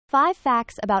5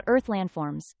 facts about Earth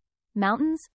landforms.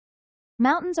 Mountains.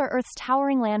 Mountains are Earth's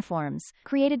towering landforms,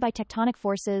 created by tectonic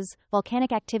forces,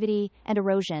 volcanic activity, and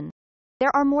erosion.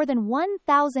 There are more than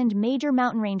 1,000 major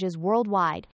mountain ranges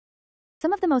worldwide.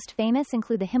 Some of the most famous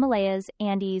include the Himalayas,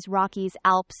 Andes, Rockies,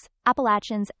 Alps,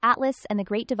 Appalachians, Atlas, and the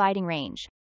Great Dividing Range.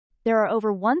 There are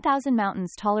over 1,000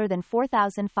 mountains taller than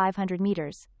 4,500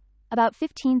 meters, about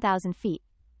 15,000 feet.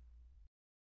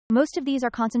 Most of these are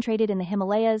concentrated in the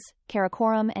Himalayas,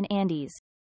 Karakoram, and Andes.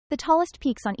 The tallest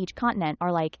peaks on each continent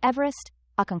are like Everest,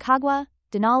 Aconcagua,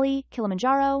 Denali,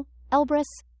 Kilimanjaro, Elbrus,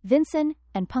 Vinson,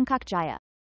 and Puncak Jaya.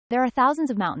 There are thousands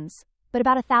of mountains, but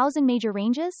about 1,000 major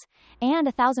ranges, and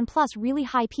 1,000 plus really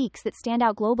high peaks that stand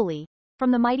out globally.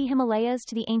 From the mighty Himalayas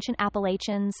to the ancient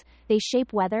Appalachians, they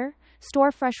shape weather,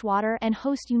 store fresh water, and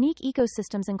host unique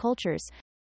ecosystems and cultures.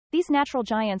 These natural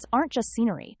giants aren't just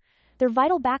scenery. They're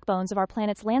vital backbones of our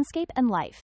planet's landscape and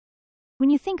life. When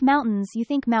you think mountains, you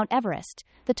think Mount Everest,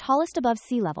 the tallest above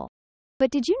sea level. But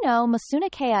did you know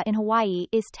Mauna Kea in Hawaii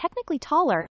is technically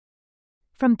taller?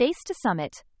 From base to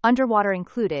summit, underwater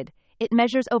included, it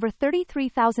measures over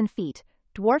 33,000 feet,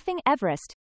 dwarfing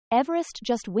Everest. Everest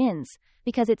just wins,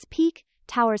 because its peak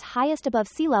towers highest above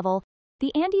sea level.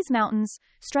 The Andes Mountains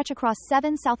stretch across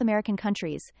 7 South American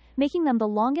countries, making them the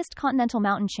longest continental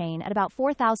mountain chain at about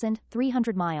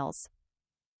 4,300 miles.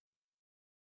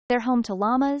 They're home to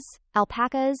llamas,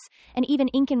 alpacas, and even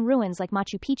Incan ruins like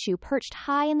Machu Picchu perched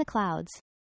high in the clouds.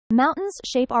 Mountains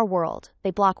shape our world.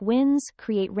 They block winds,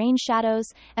 create rain shadows,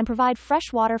 and provide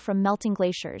fresh water from melting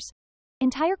glaciers.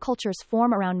 Entire cultures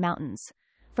form around mountains.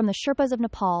 From the Sherpas of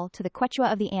Nepal to the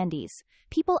Quechua of the Andes,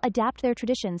 people adapt their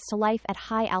traditions to life at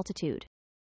high altitude.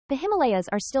 The Himalayas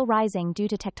are still rising due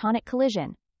to tectonic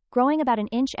collision, growing about an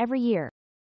inch every year.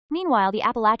 Meanwhile, the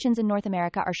Appalachians in North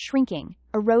America are shrinking,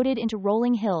 eroded into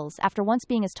rolling hills after once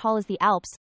being as tall as the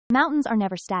Alps. Mountains are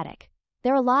never static.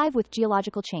 They're alive with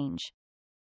geological change.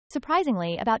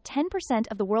 Surprisingly, about 10%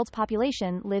 of the world's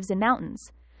population lives in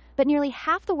mountains, but nearly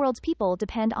half the world's people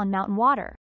depend on mountain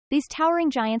water. These towering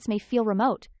giants may feel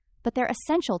remote, but they're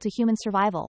essential to human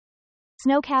survival.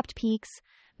 Snow-capped peaks,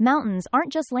 mountains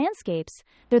aren't just landscapes,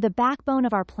 they're the backbone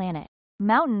of our planet.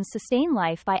 Mountains sustain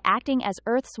life by acting as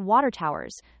Earth's water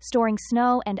towers, storing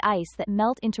snow and ice that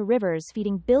melt into rivers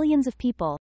feeding billions of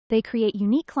people. They create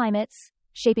unique climates,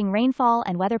 shaping rainfall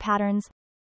and weather patterns.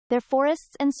 Their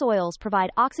forests and soils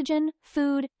provide oxygen,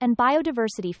 food, and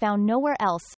biodiversity found nowhere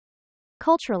else.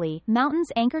 Culturally,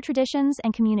 mountains anchor traditions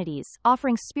and communities,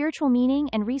 offering spiritual meaning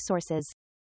and resources.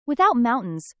 Without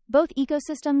mountains, both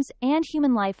ecosystems and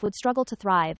human life would struggle to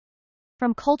thrive.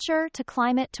 From culture to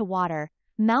climate to water,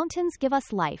 mountains give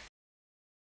us life.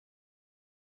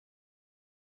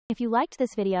 If you liked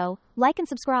this video, like and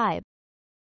subscribe.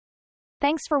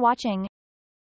 Thanks for watching.